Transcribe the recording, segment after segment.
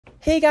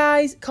Hey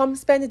guys, come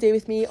spend a day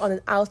with me on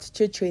an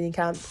altitude training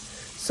camp.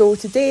 So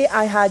today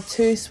I had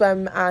 2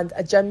 swim and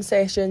a gym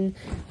session.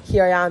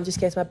 Here I am just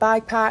getting my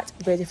bag packed,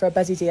 ready for a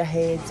busy day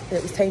ahead. And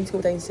it was time to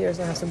go downstairs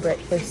and have some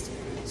breakfast.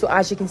 So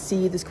as you can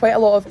see, there's quite a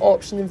lot of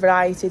option and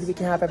variety that we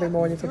can have every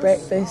morning for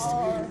breakfast.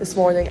 This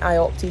morning I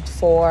opted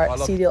for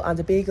cereal and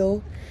a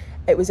bagel.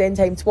 It was then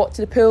time to walk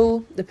to the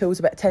pool. The pool's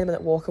about a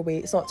 10-minute walk away,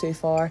 it's not too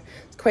far.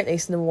 It's quite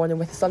nice in the morning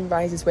with the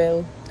sunrise as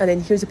well. And then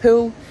here's the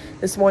pool.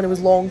 This morning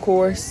was long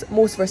course.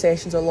 Most of our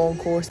sessions are long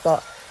course,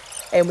 but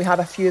we have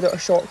a few that are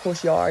short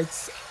course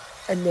yards.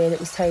 And then it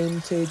was time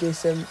to do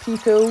some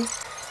pre-pool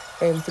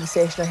for the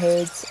session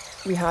ahead.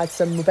 We had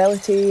some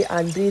mobility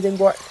and breathing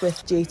work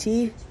with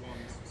JT.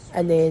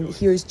 And then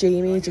here's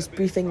Jamie just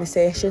briefing the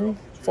session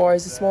for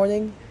us this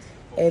morning.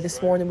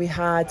 This morning we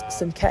had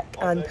some kick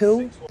and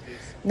pull.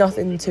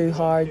 Nothing too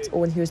hard.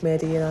 Oh, and here's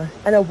Medi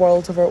in a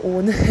world of our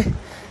own.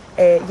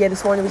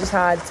 This morning we just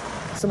had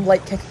some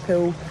light kick and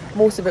pull.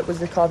 Most of it was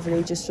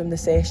recovery just from the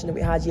session that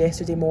we had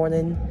yesterday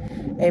morning.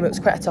 It was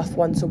quite a tough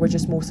one, so we're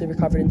just mostly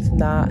recovering from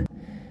that.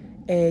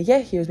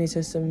 Here's me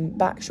to some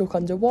backstroke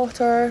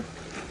underwater.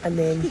 And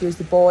then here's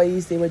the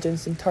boys. They were doing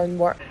some turn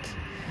work.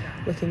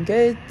 Looking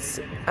good.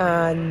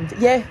 And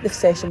the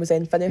session was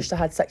then finished. I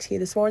had 6k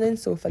this morning,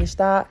 so finished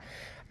that.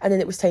 And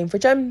then it was time for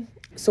gym.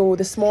 So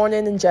this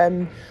morning in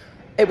gym,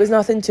 it was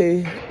nothing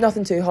too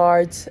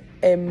hard.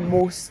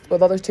 The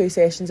other 2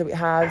 sessions that we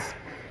have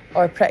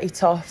are pretty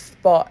tough,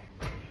 but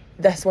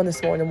this one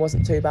this morning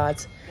wasn't too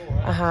bad.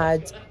 I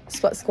had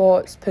split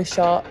squats,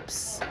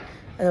 push-ups,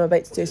 and I'm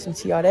about to do some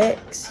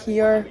TRX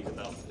here.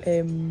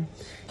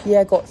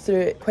 I got through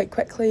it quite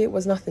quickly. It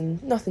was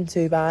nothing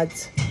too bad.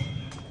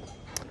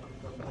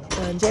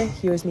 And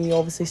here's me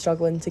obviously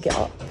struggling to get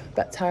up, a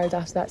bit tired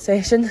after that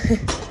session.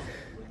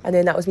 And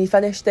then that was me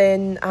finished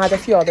then. I had a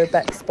few other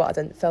bits, but I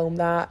didn't film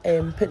that.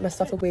 Putting my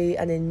stuff away,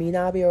 and then me and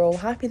Abby are all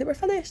happy that we're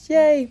finished.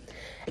 Yay!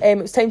 It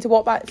was time to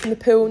walk back from the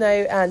pool now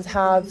and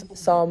have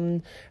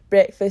some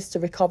breakfast to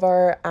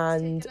recover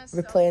and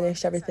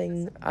replenish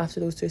everything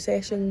after those 2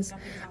 sessions.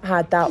 I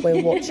had that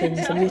while watching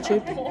some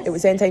YouTube. It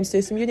was then time to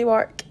do some uni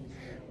work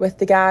with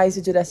the guys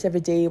who do this every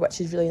day, which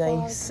is really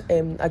nice.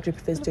 A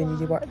group of us doing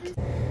uni work.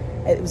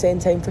 It was then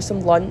time for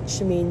some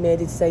lunch. Me and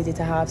Medi decided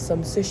to have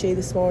some sushi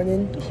this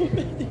morning.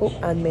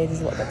 And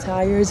Medi's a little bit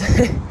tired.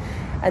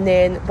 And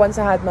then once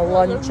I had my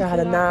lunch, I had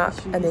a nap,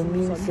 and then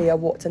me and Freya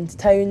walked into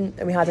town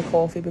and we had a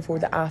coffee before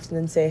the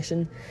afternoon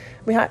session.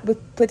 We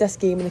played this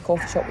game in the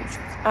coffee shop, which was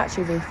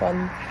actually really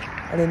fun.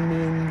 And then me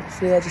and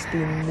Freya just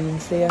being me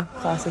and Freya,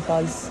 classic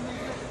us.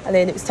 And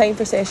then it was time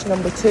for session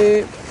number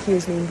 2.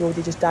 Here's me and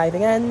Brody just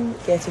diving in,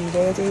 getting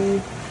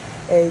ready.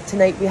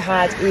 Tonight we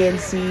had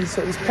ANC,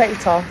 so it was pretty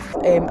tough.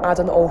 I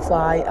done all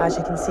fly, as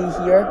you can see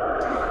here,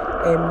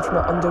 from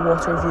an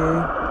underwater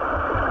view.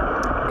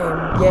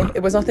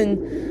 It was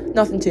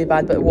nothing too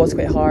bad, but it was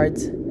quite hard.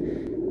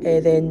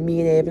 Then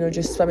me and Evan are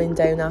just swimming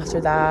down after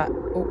that.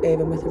 Oh,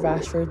 Evan with the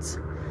Rashfords.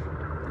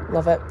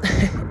 Love it.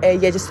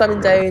 Just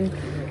swimming down.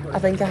 I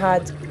think I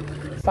had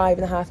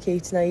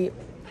 5.5k tonight.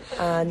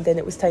 And then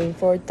it was time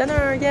for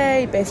dinner.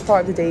 Yay, best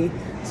part of the day.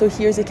 So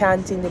here's a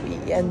canteen that we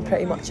eat in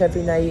pretty much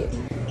every night.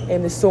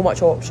 There's so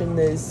much option.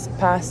 There's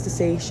pasta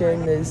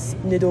station, there's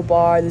noodle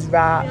bar, there's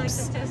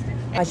wraps.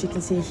 As you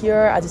can see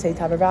here, I decided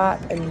to have a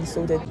wrap, and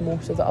so did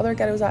most of the other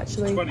girls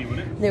actually.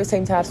 And it was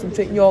time to have some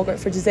fruit and yoghurt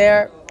for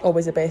dessert.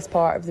 Always the best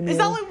part of the meal. Is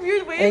that like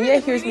weird way?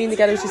 And here's me and the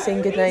girls just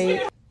saying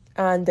goodnight.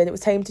 And then it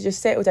was time to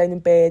just settle down in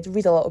bed,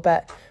 read a little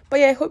bit.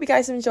 But hope you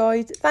guys have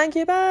enjoyed. Thank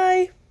you,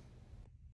 bye.